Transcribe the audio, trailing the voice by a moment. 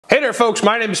Hey there folks,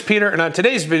 my name is Peter, and on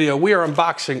today's video we are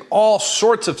unboxing all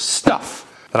sorts of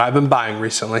stuff that I've been buying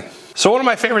recently. So one of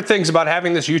my favorite things about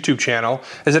having this YouTube channel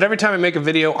is that every time I make a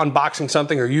video unboxing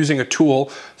something or using a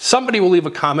tool, somebody will leave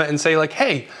a comment and say like,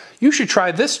 hey, you should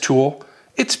try this tool.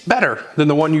 It's better than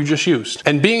the one you just used.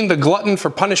 And being the glutton for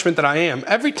punishment that I am,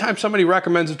 every time somebody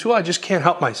recommends a tool, I just can't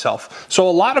help myself. So a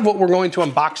lot of what we're going to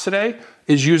unbox today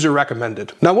is user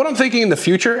recommended. Now what I'm thinking in the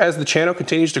future as the channel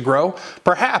continues to grow,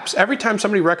 perhaps every time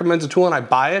somebody recommends a tool and I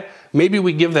buy it, maybe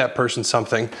we give that person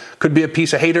something. Could be a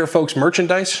piece of Hey There Folks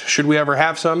merchandise, should we ever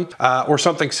have some, or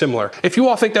something similar. If you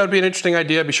all think that would be an interesting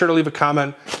idea, be sure to leave a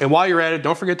comment. And while you're at it,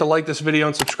 don't forget to like this video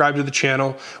and subscribe to the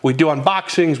channel. We do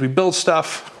unboxings, we build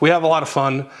stuff, we have a lot of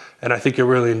fun, and I think you'll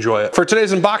really enjoy it. For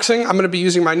today's unboxing, I'm gonna be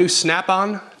using my new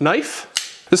Snap-on knife.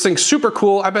 This thing's super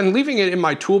cool. I've been leaving it in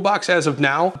my toolbox as of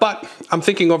now, but I'm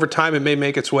thinking over time it may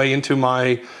make its way into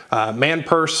my man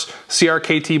purse,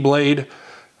 CRKT blade.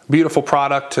 Beautiful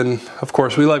product, and of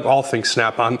course we like all things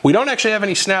Snap-on. We don't actually have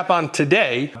any Snap-on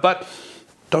today, but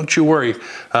don't you worry.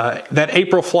 That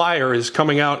April flyer is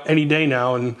coming out any day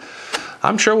now, and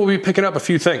I'm sure we'll be picking up a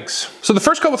few things. So the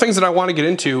first couple things that I want to get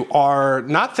into are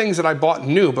not things that I bought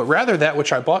new, but rather that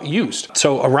which I bought used.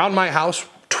 So around my house,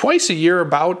 twice a year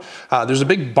about, there's a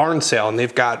big barn sale and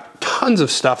they've got tons of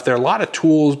stuff there, a lot of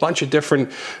tools, bunch of different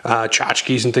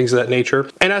tchotchkes and things of that nature.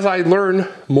 And as I learn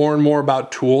more and more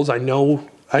about tools, I know,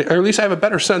 or at least I have a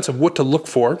better sense of what to look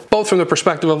for, both from the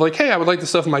perspective of like, hey, I would like this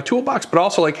stuff in my toolbox, but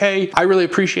also like, hey, I really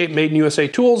appreciate Made in USA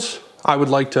tools. I would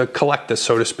like to collect this,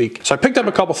 so to speak. So I picked up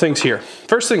a couple things here.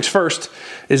 First things first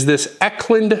is this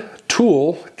Eklund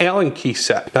Tool Allen key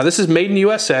set. Now this is made in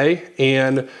USA,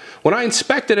 and when I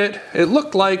inspected it, it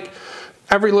looked like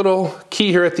every little key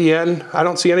here at the end, I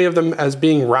don't see any of them as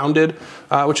being rounded,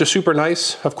 which is super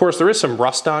nice. Of course, there is some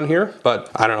rust on here,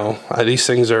 but I don't know, these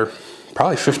things are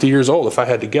probably 50 years old if I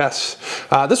had to guess.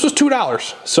 This was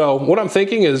 $2. So what I'm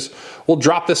thinking is we'll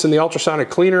drop this in the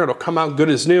ultrasonic cleaner. It'll come out good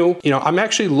as new. You know, I'm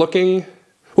actually looking,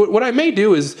 what I may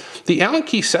do is the Allen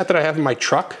key set that I have in my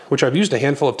truck, which I've used a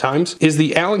handful of times, is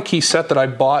the Allen key set that I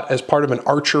bought as part of an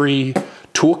archery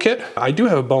toolkit. I do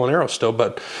have a bow and arrow still,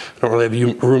 but I don't really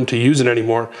have room to use it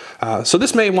anymore. So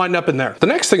this may wind up in there. The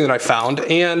next thing that I found,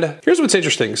 and here's what's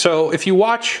interesting. So if you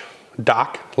watch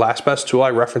Doc, Last Best Tool,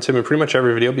 I reference him in pretty much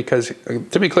every video because,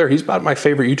 to be clear, he's about my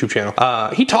favorite YouTube channel.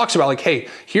 He talks about like, hey,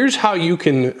 here's how you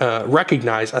can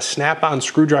recognize a Snap-on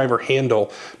screwdriver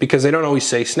handle because they don't always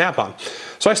say Snap-on.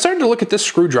 So I started to look at this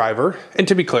screwdriver, and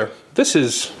to be clear, this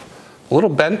is a little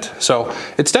bent, so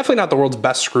it's definitely not the world's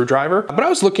best screwdriver, but I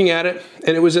was looking at it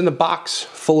and it was in the box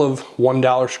full of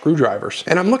 $1 screwdrivers.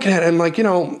 And I'm looking at it and I'm like, you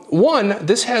know, one,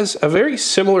 this has a very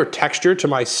similar texture to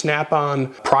my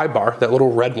Snap-on pry bar, that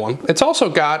little red one. It's also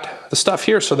got the stuff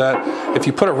here so that if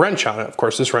you put a wrench on it, of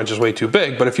course this wrench is way too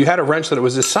big, but if you had a wrench that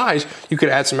was this size, you could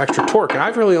add some extra torque. And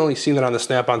I've really only seen that on the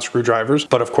Snap-on screwdrivers,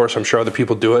 but of course I'm sure other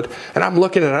people do it. And I'm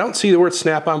looking and I don't see the word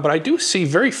Snap-on, but I do see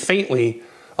very faintly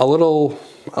a little,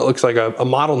 it looks like a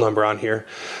model number on here.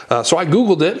 So I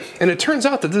Googled it, and it turns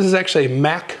out that this is actually a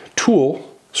Mac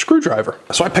Tool screwdriver.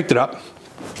 So I picked it up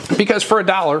because for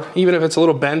 $1, even if it's a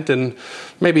little bent and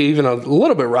maybe even a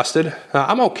little bit rusted,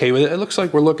 I'm okay with it. It looks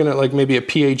like we're looking at like maybe a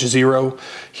PH0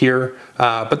 here,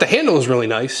 but the handle is really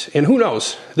nice. And who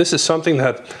knows, this is something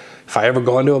that if I ever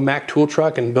go into a Mac tool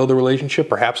truck and build a relationship,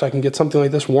 perhaps I can get something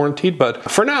like this warranted. But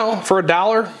for now, for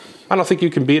 $1, I don't think you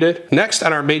can beat it. Next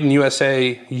on our Made in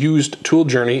USA used tool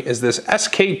journey is this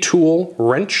SK Tool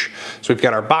wrench. So we've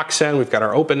got our box end, we've got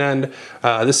our open end.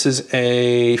 This is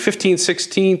a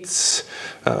 15/16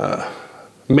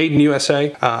 Made in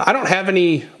USA. I don't have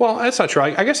any, well, that's not true.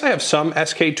 I guess I have some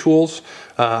SK tools.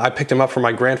 I picked them up from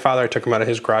my grandfather. I took them out of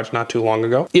his garage not too long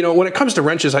ago. You know, when it comes to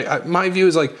wrenches, my view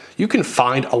is like, you can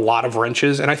find a lot of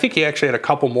wrenches, and I think he actually had a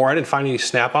couple more. I didn't find any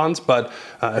Snap-ons, but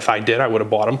if I did, I would have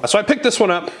bought them. So I picked this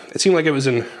one up. It seemed like it was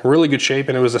in really good shape,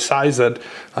 and it was a size that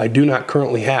I do not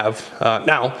currently have.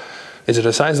 Now, is it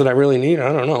a size that I really need?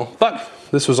 I don't know. But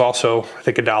this was also, I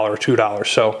think, $1 or $2.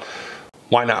 So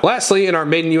why not? Lastly, in our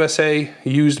Made in USA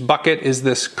used bucket is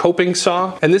this coping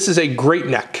saw, and this is a Great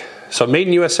Neck. So Made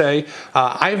in USA.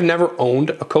 I've never owned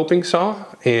a coping saw,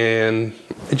 and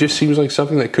it just seems like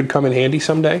something that could come in handy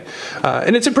someday.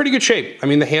 And it's in pretty good shape. I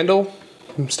mean, the handle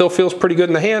still feels pretty good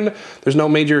in the hand. There's no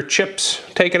major chips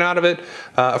taken out of it.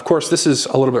 Of course, this is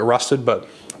a little bit rusted, but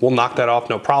we'll knock that off,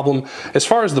 no problem. As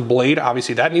far as the blade,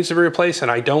 obviously that needs to be replaced, and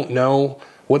I don't know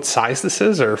what size this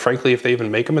is, or frankly if they even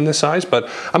make them in this size, but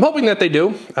I'm hoping that they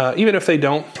do. Even if they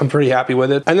don't, I'm pretty happy with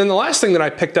it. And then the last thing that I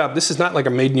picked up, this is not like a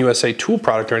Made in USA tool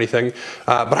product or anything,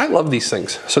 but I love these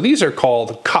things. So these are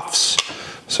called cuffs.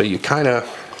 So you kind of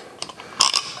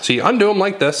So you undo them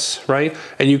like this, right?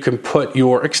 And you can put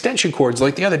your extension cords.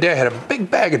 Like the other day, I had a big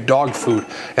bag of dog food,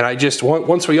 and I just,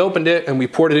 once we opened it and we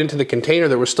poured it into the container,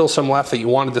 there was still some left that you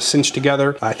wanted to cinch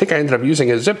together. I think I ended up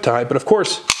using a zip tie, but of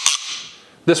course,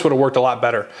 this would have worked a lot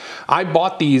better. I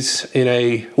bought these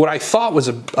in what I thought was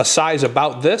a size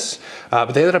about this,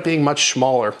 but they ended up being much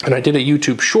smaller. And I did a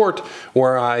YouTube short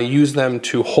where I used them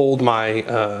to hold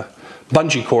my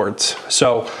bungee cords.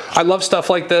 So I love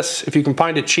stuff like this. If you can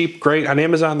find it cheap, great. On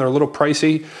Amazon, they're a little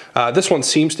pricey. This one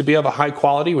seems to be of a high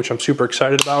quality, which I'm super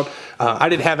excited about. I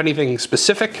didn't have anything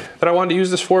specific that I wanted to use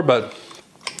this for, but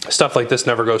stuff like this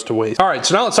never goes to waste. All right,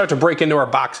 so now let's start to break into our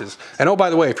boxes. And oh, by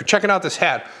the way, if you're checking out this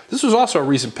hat, this was also a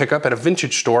recent pickup at a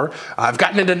vintage store. I've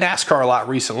gotten into NASCAR a lot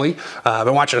recently. I've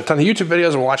been watching a ton of YouTube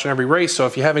videos and watching every race. So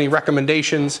if you have any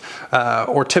recommendations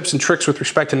or tips and tricks with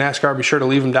respect to NASCAR, be sure to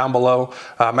leave them down below.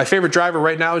 My favorite driver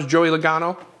right now is Joey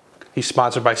Logano. He's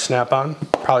sponsored by Snap-on.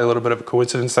 Probably a little bit of a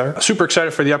coincidence there. Super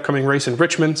excited for the upcoming race in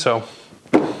Richmond, so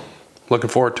looking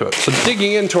forward to it. So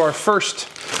digging into our first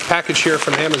package here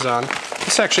from Amazon,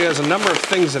 this actually has a number of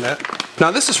things in it.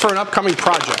 Now this is for an upcoming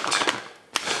project.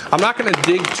 I'm not gonna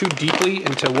dig too deeply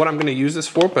into what I'm gonna use this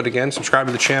for, but again, subscribe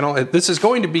to the channel. This is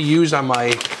going to be used on my,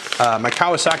 my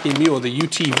Kawasaki Mule, the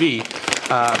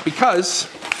UTV, because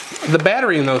the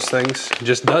battery in those things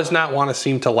just does not want to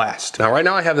seem to last. Now right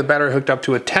now I have the battery hooked up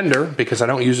to a tender because I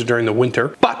don't use it during the winter,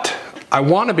 but I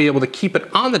want to be able to keep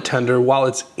it on the tender while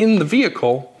it's in the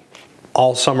vehicle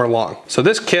all summer long. So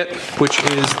this kit, which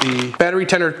is the battery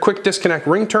tender quick disconnect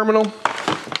ring terminal,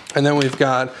 and then we've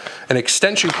got an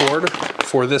extension cord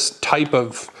for this type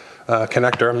of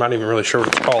connector. I'm not even really sure what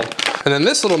it's called. And then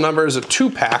this little number is a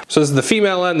 2-pack. So this is the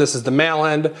female end, this is the male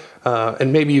end,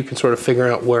 and maybe you can sort of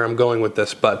figure out where I'm going with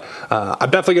this, but I'm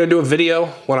definitely gonna do a video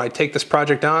when I take this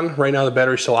project on. Right now the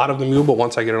battery's still out of the Mule, but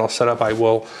once I get it all set up, I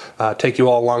will take you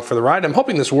all along for the ride. I'm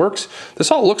hoping this works.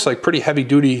 This all looks like pretty heavy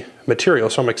duty material,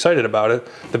 so I'm excited about it.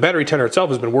 The battery tender itself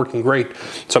has been working great,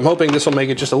 so I'm hoping this will make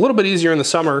it just a little bit easier in the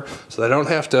summer so that I don't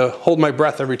have to hold my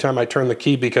breath every time I turn the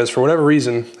key, because for whatever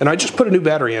reason, and I just put a new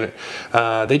battery in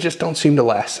it, they just don't seem to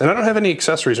last. And I don't have any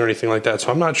accessories or anything like that,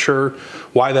 so I'm not sure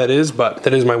why that is, but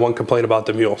that is my one complaint about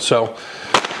the Mule. So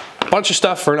a bunch of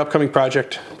stuff for an upcoming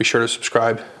project. Be sure to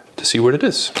subscribe to see what it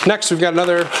is. Next, we've got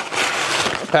another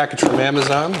package from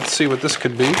Amazon. Let's see what this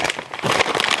could be.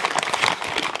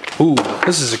 Ooh,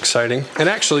 this is exciting. And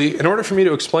actually, in order for me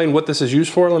to explain what this is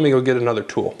used for, let me go get another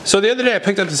tool. So the other day I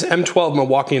picked up this M12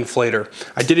 Milwaukee inflator.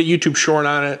 I did a YouTube short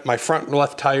on it. My front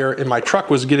left tire in my truck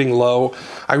was getting low.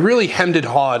 I really hemmed and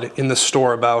hawed in the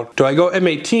store about, do I go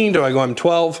M18, do I go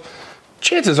M12?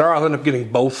 Chances are I'll end up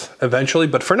getting both eventually,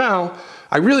 but for now,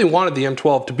 I really wanted the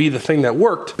M12 to be the thing that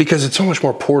worked because it's so much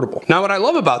more portable. Now what I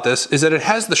love about this is that it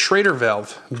has the Schrader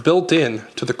valve built in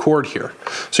to the cord here.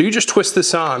 So you just twist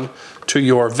this on to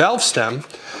your valve stem.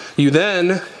 You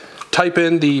then type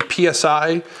in the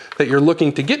PSI that you're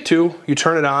looking to get to, you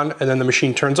turn it on, and then the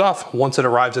machine turns off once it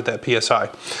arrives at that PSI.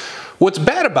 What's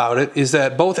bad about it is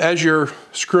that both as you're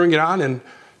screwing it on and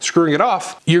screwing it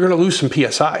off, you're gonna lose some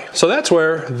PSI. So that's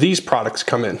where these products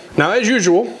come in. Now, as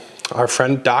usual, our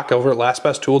friend Doc over at Last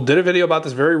Best Tool did a video about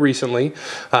this very recently,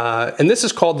 and this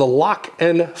is called the Lock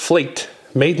and Flate,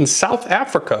 made in South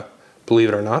Africa, believe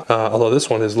it or not. Although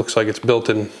this one looks like it's built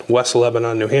in West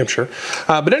Lebanon, New Hampshire.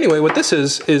 But anyway, what this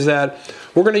is that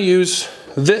we're gonna use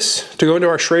this to go into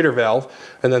our Schrader valve,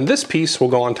 and then this piece will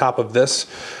go on top of this.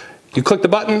 You click the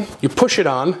button, you push it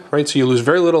on, right? So you lose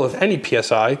very little, if any,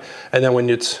 PSI, and then when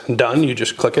it's done, you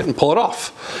just click it and pull it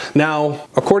off. Now,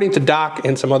 according to Doc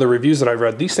and some other reviews that I've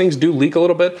read, these things do leak a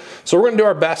little bit, so we're gonna do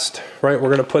our best, right? We're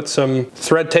gonna put some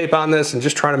thread tape on this and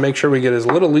just try to make sure we get as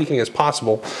little leaking as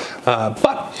possible.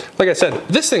 But, like I said,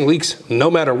 this thing leaks no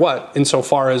matter what,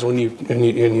 insofar as when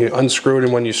you unscrew it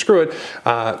and when you screw it,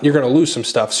 you're gonna lose some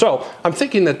stuff. So, I'm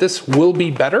thinking that this will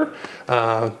be better.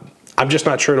 I'm just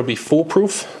not sure it'll be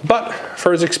foolproof, but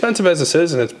for as expensive as this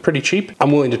is, and it's pretty cheap,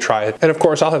 I'm willing to try it. And of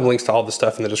course, I'll have links to all the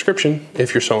stuff in the description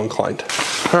if you're so inclined.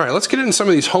 All right, let's get into some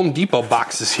of these Home Depot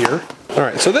boxes here. All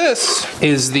right, so this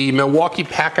is the Milwaukee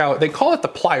Packout. They call it the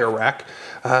plier rack,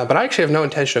 but I actually have no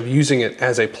intention of using it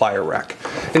as a plier rack.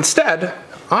 Instead,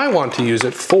 I want to use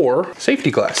it for safety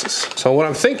glasses. So what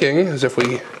I'm thinking is if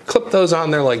we clip those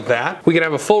on there like that, we can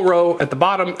have a full row at the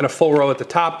bottom and a full row at the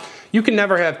top. You can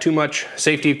never have too much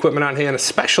safety equipment on hand,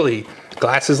 especially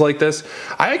glasses like this.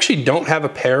 I actually don't have a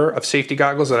pair of safety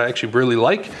goggles that I actually really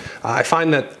like. I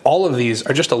find that all of these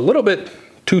are just a little bit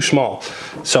too small.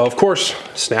 So of course,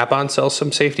 Snap-on sells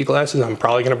some safety glasses. I'm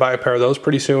probably gonna buy a pair of those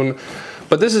pretty soon.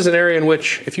 But this is an area in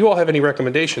which, if you all have any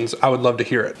recommendations, I would love to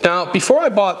hear it. Now, before I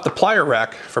bought the plier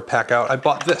rack for PackOut, I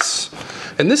bought this.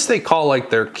 And this they call like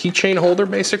their keychain holder,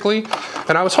 basically.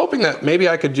 And I was hoping that maybe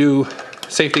I could do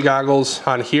safety goggles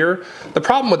on here. The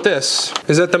problem with this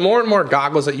is that the more and more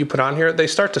goggles that you put on here, they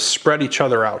start to spread each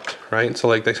other out, right? So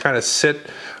like they kind of sit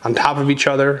on top of each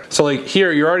other. So like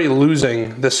here, you're already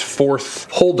losing this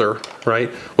fourth holder, right?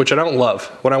 Which I don't love.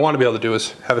 What I want to be able to do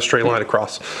is have a straight line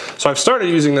across. So I've started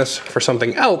using this for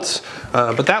something else,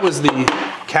 but that was the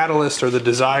catalyst or the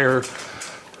desire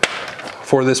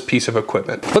for this piece of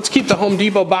equipment. Let's keep the Home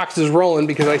Depot boxes rolling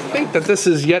because I think that this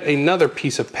is yet another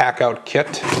piece of PackOut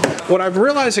kit. What I'm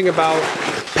realizing about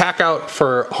PackOut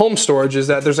for home storage is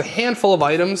that there's a handful of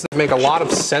items that make a lot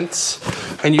of sense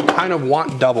and you kind of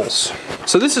want doubles.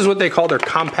 So this is what they call their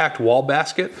compact wall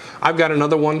basket. I've got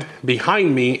another one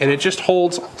behind me and it just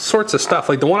holds all sorts of stuff.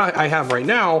 Like the one I have right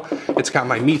now, it's got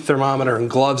my meat thermometer and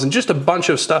gloves and just a bunch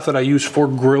of stuff that I use for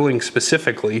grilling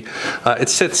specifically. It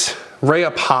sits way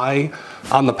up high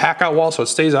on the PackOut wall so it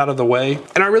stays out of the way.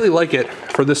 And I really like it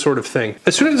for this sort of thing.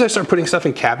 As soon as I start putting stuff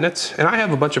in cabinets, and I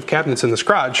have a bunch of cabinets in this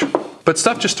garage, but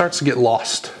stuff just starts to get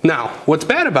lost. Now, what's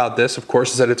bad about this, of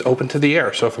course, is that it's open to the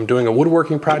air. So if I'm doing a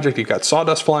woodworking project, you've got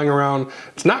sawdust flying around.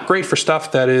 It's not great for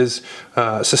stuff that is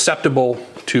susceptible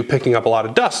to picking up a lot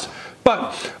of dust.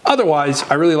 But otherwise,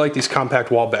 I really like these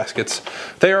compact wall baskets.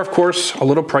 They are, of course, a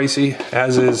little pricey,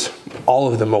 as is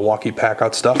all of the Milwaukee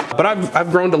PackOut stuff, but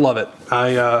I've grown to love it.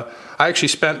 I actually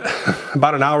spent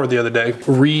about an hour the other day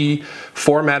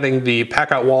reformatting the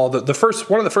PackOut wall. One of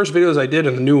the first videos I did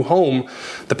in the new home,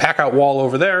 the PackOut wall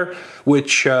over there,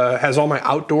 which has all my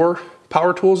outdoor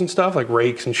power tools and stuff like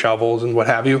rakes and shovels and what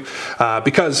have you,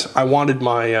 because I wanted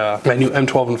my my new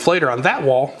M12 inflator on that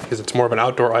wall because it's more of an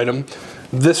outdoor item.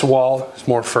 This wall is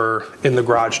more for in the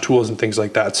garage tools and things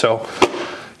like that. So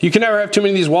you can never have too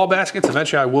many of these wall baskets.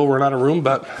 Eventually I will run out of room,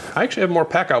 but I actually have more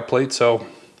PackOut plates, so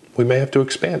we may have to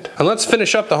expand. And let's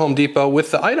finish up the Home Depot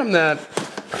with the item that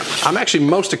I'm actually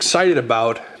most excited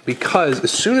about, because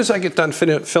as soon as I get done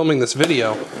filming this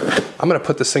video, I'm gonna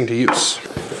put this thing to use.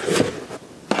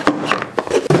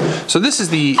 So this is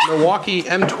the Milwaukee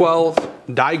M12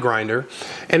 die grinder,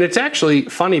 and it's actually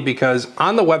funny because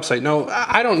on the website, no,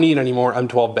 I don't need any more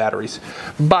M12 batteries,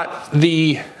 but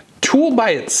the tool by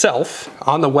itself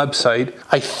on the website,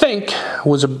 I think,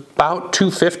 was about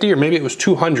 $250 or maybe it was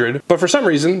 $200, but for some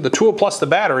reason, the tool plus the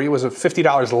battery was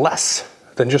 $50 less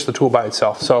than just the tool by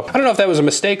itself. So I don't know if that was a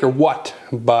mistake or what,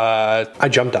 but I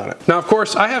jumped on it. Now, of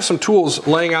course, I have some tools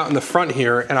laying out in the front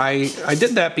here, and I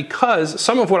did that because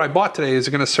some of what I bought today is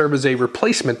gonna serve as a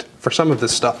replacement for some of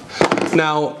this stuff.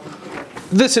 Now,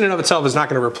 this in and of itself is not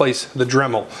going to replace the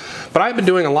Dremel, but I've been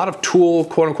doing a lot of tool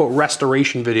quote-unquote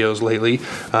restoration videos lately,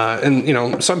 and you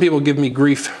know, some people give me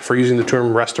grief for using the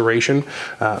term restoration.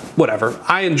 Whatever.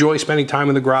 I enjoy spending time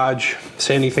in the garage,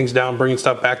 sanding things down, bringing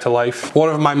stuff back to life. One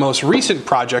of my most recent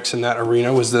projects in that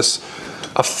arena was this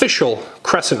official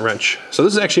crescent wrench. So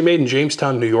this is actually made in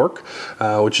Jamestown, New York,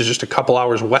 which is just a couple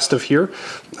hours west of here.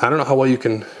 I don't know how well you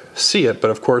can see it, but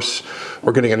of course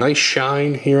we're getting a nice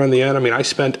shine here on the end. I mean, I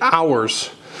spent hours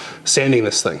sanding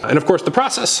this thing. And of course the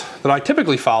process that I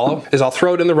typically follow is I'll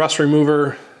throw it in the rust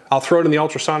remover, I'll throw it in the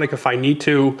ultrasonic if I need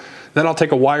to, then I'll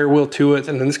take a wire wheel to it,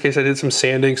 and in this case I did some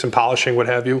sanding, some polishing, what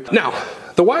have you. Now,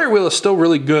 the wire wheel is still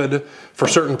really good for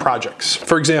certain projects.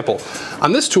 For example,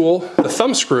 on this tool, the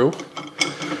thumb screw,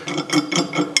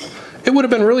 it would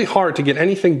have been really hard to get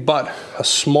anything but a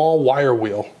small wire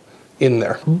wheel in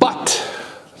there. But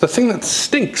the thing that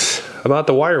stinks about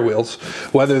the wire wheels,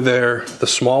 whether they're the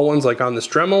small ones like on this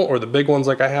Dremel or the big ones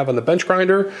like I have on the bench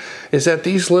grinder, is that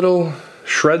these little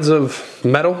shreds of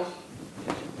metal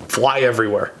fly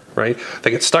everywhere, right?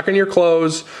 They get stuck in your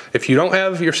clothes. If you don't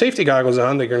have your safety goggles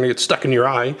on, they're gonna get stuck in your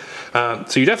eye.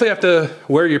 So you definitely have to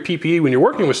wear your PPE when you're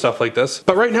working with stuff like this.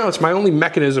 But right now it's my only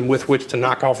mechanism with which to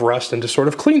knock off rust and to sort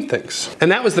of clean things.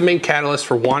 And that was the main catalyst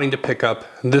for wanting to pick up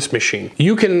this machine.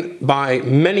 You can buy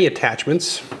many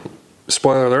attachments.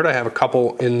 Spoiler alert, I have a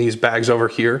couple in these bags over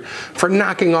here for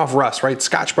knocking off rust, right?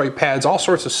 Scotch-Brite pads, all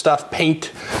sorts of stuff,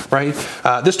 paint, right?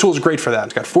 This tool is great for that.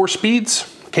 It's got 4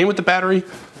 speeds, came with the battery,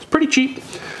 it's pretty cheap.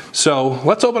 So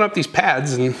let's open up these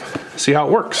pads and see how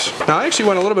it works. Now I actually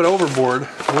went a little bit overboard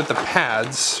with the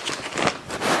pads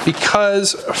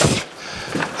because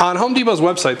on Home Depot's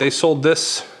website, they sold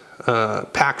this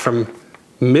pack from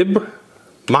Mibro,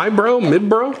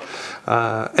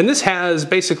 and this has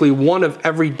basically one of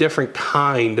every different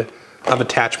kind of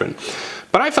attachment.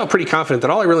 But I felt pretty confident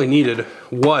that all I really needed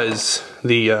was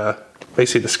the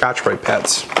basically the Scotch-Brite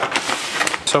pads.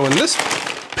 So in this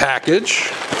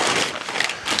package,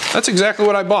 that's exactly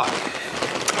what I bought.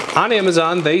 on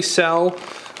Amazon, they sell,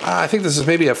 I think this is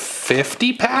maybe a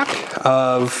 50 pack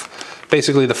of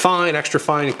basically the fine, extra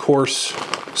fine, and coarse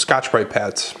Scotch-Brite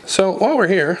pads. So while we're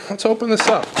here, let's open this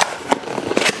up.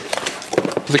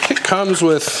 The kit comes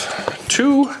with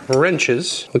 2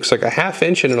 wrenches, looks like a 1/2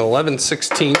 inch and an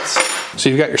 11/16. So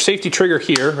you've got your safety trigger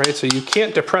here, right? So you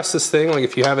can't depress this thing, like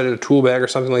if you have it in a tool bag or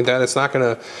something like that, it's not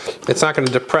gonna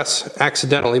depress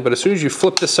accidentally, but as soon as you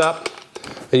flip this up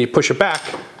and you push it back,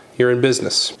 you're in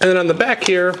business. And then on the back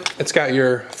here, it's got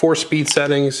your 4 speed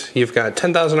settings. You've got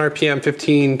 10,000 RPM,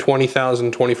 15,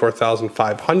 20,000,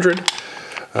 24,500.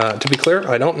 To be clear,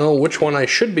 I don't know which one I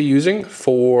should be using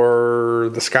for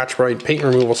the Scotch-Brite paint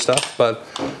removal stuff, but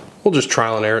we'll just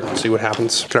trial and error it and see what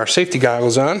happens. Get our safety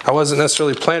goggles on. I wasn't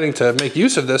necessarily planning to make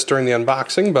use of this during the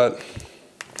unboxing, but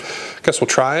I guess we'll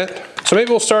try it. So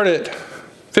maybe we'll start at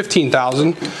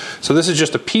 15,000. So this is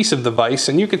just a piece of the vise,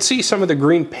 and you can see some of the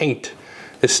green paint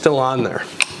is still on there.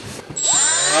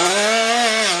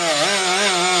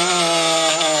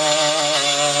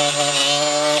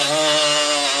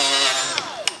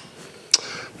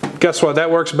 Guess what? That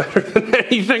works better than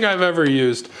anything I've ever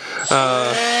used.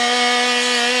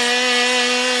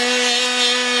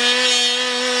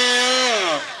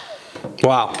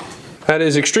 Wow. That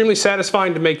is extremely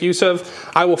satisfying to make use of.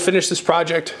 I will finish this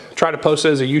project, try to post it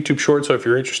as a YouTube short, so if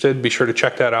you're interested, be sure to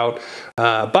check that out.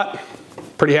 But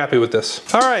pretty happy with this.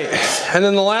 All right, and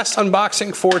then the last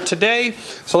unboxing for today.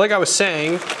 So like I was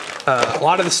saying, a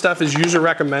lot of this stuff is user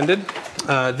recommended.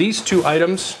 These 2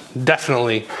 items,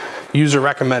 definitely user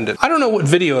recommended. I don't know what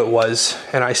video it was,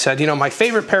 and I said, you know, my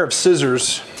favorite pair of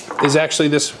scissors is actually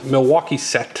this Milwaukee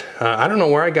set. I don't know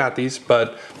where I got these,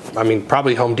 but I mean,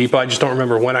 probably Home Depot. I just don't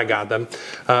remember when I got them.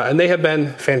 And they have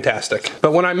been fantastic.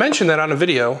 But when I mentioned that on a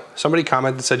video, somebody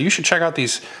commented and said, you should check out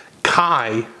these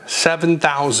Kai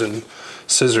 7000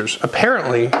 scissors.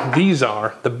 Apparently, these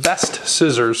are the best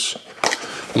scissors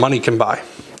money can buy.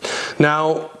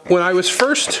 Now, when I was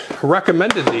first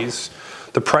recommended these,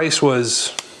 the price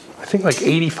was, I think, like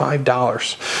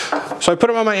 $85. So I put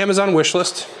them on my Amazon wish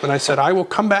list, and I said, I will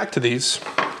come back to these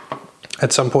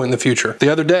at some point in the future. The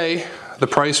other day, the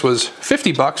price was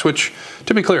 50 bucks, which,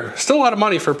 to be clear, still a lot of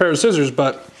money for a pair of scissors,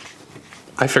 but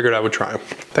I figured I would try them.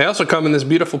 They also come in this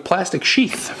beautiful plastic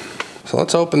sheath. So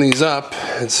let's open these up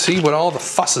and see what all the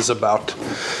fuss is about.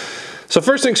 So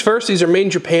first things first, these are made in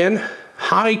Japan,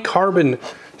 high carbon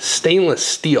stainless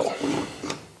steel.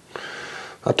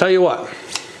 I'll tell you what,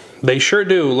 they sure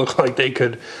do look like they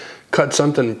could cut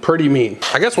something pretty mean.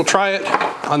 I guess we'll try it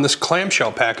on this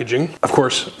clamshell packaging. Of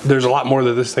course, there's a lot more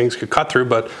that this thing could cut through,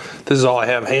 but this is all I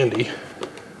have handy.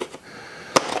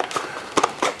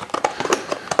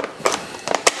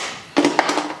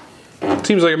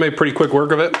 Seems like I made pretty quick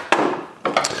work of it.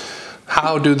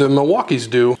 How do the Milwaukees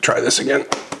do? Try this again.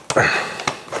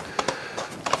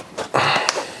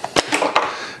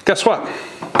 Guess what?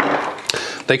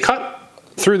 They cut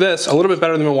through this a little bit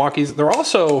better than Milwaukees. They're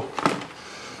also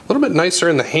a little bit nicer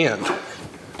in the hand.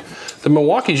 The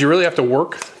Milwaukees, you really have to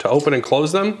work to open and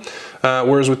close them,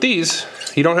 whereas with these,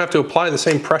 you don't have to apply the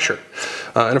same pressure.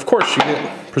 And of course, you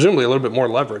get presumably a little bit more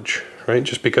leverage, right?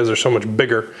 Just because they're so much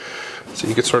bigger. So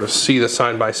you can sort of see the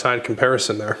side-by-side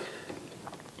comparison there.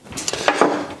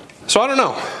 So I don't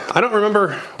know. I don't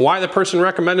remember why the person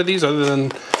recommended these other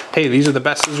than, hey, these are the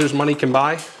best scissors money can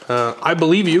buy. I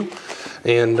believe you,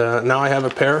 and now I have a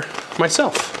pair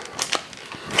myself.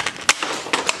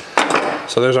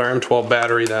 So there's our M12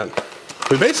 battery that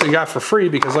we basically got for free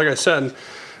because, like I said,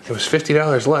 it was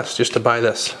 $50 less just to buy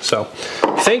this. So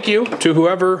thank you to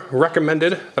whoever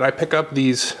recommended that I pick up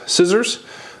these scissors.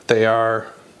 They are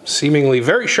seemingly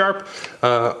very sharp.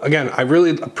 Again, I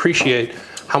really appreciate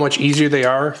how much easier they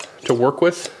are to work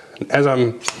with. As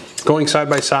I'm going side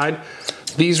by side,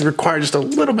 these require just a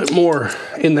little bit more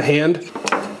in the hand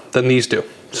than these do.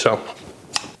 So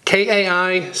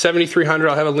KAI 7300,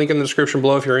 I'll have a link in the description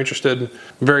below if you're interested.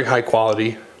 Very high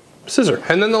quality scissor.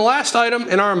 And then the last item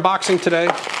in our unboxing today,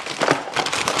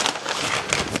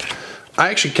 I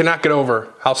actually cannot get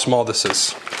over how small this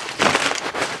is.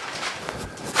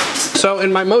 So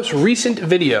in my most recent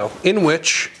video, in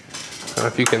which, I don't know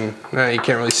if you can, you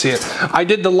can't really see it, I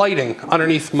did the lighting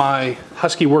underneath my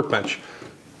Husky workbench.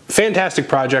 Fantastic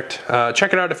project.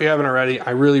 Check it out if you haven't already.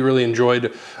 I really, really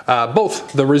enjoyed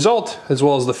both the result as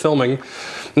well as the filming.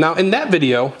 Now in that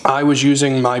video, I was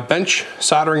using my bench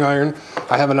soldering iron.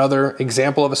 I have another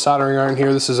example of a soldering iron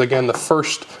here. This is again the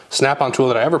first Snap-on tool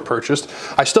that I ever purchased.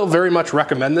 I still very much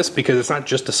recommend this because it's not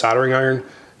just a soldering iron.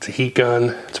 It's a heat gun,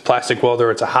 it's a plastic welder,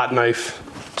 it's a hot knife,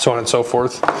 so on and so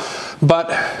forth.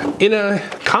 But in a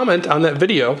comment on that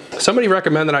video, somebody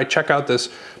recommended I check out this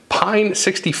Pine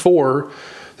 64.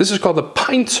 This is called the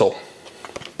Peinzel.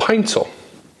 Peinzel.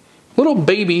 Little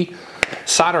baby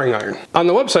soldering iron. On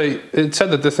the website, it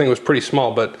said that this thing was pretty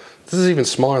small, but this is even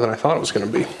smaller than I thought it was gonna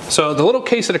be. So the little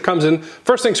case that it comes in,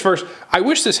 first things first, I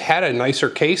wish this had a nicer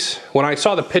case. When I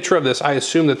saw the picture of this, I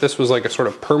assumed that this was like a sort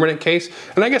of permanent case.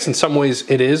 And I guess in some ways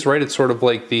it is, right? It's sort of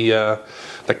like the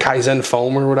Kaizen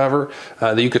foam or whatever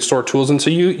that you could store tools in. So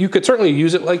you could certainly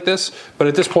use it like this, but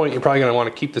at this point, you're probably gonna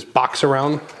wanna keep this box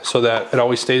around so that it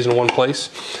always stays in one place.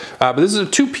 But this is a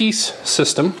 2-piece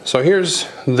system. So here's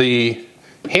the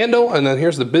handle, and then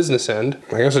here's the business end.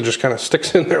 I guess it just kind of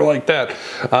sticks in there like that.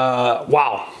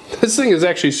 Wow, this thing is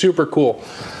actually super cool.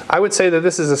 I would say that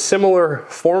this is a similar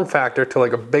form factor to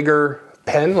like a bigger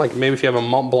pen, like maybe if you have a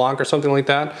Mont Blanc or something like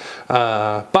that,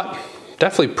 but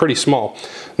definitely pretty small.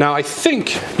 Now I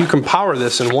think you can power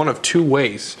this in one of 2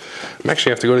 ways. I'm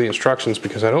actually have to go to the instructions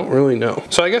because I don't really know.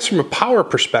 So I guess from a power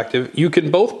perspective, you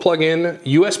can both plug in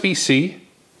USB-C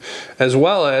as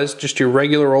well as just your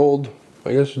regular old,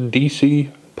 I guess,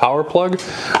 DC power plug.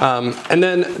 And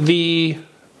then the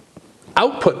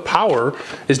output power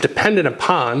is dependent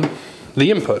upon the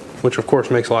input, which of course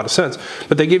makes a lot of sense.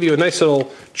 But they give you a nice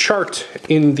little chart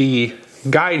in the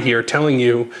guide here telling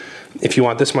you if you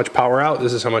want this much power out,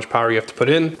 this is how much power you have to put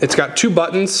in. It's got 2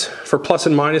 buttons for plus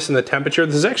and minus in the temperature.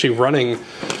 This is actually running,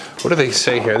 what do they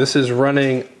say here? This is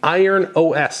running Iron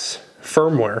OS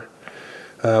firmware.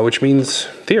 Which means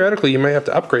theoretically you may have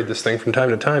to upgrade this thing from time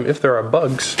to time if there are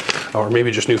bugs or maybe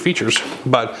just new features.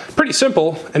 But pretty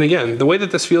simple, and again, the way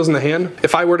that this feels in the hand,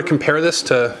 if I were to compare this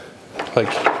to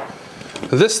like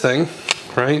this thing,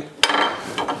 right?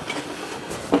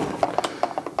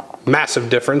 Massive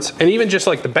difference. And even just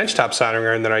like the benchtop soldering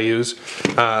iron that I use,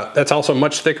 that's also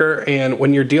much thicker, and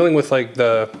when you're dealing with like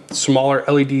the smaller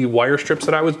LED wire strips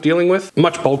that I was dealing with,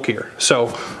 much bulkier.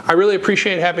 So I really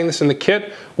appreciate having this in the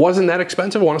kit. Wasn't that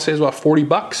expensive. I want to say it's about 40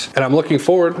 bucks, and I'm looking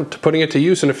forward to putting it to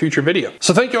use in a future video.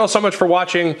 So thank you all so much for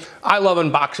watching. I love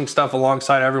unboxing stuff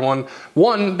alongside everyone.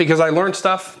 1, because I learned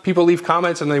stuff, people leave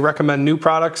comments and they recommend new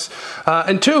products,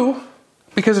 and 2,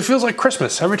 because it feels like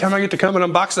Christmas. Every time I get to come and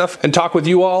unbox stuff and talk with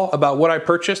you all about what I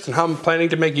purchased and how I'm planning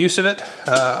to make use of it,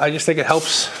 I just think it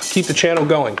helps keep the channel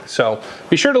going. So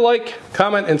be sure to like,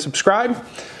 comment, and subscribe.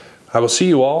 I will see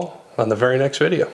you all on the very next video.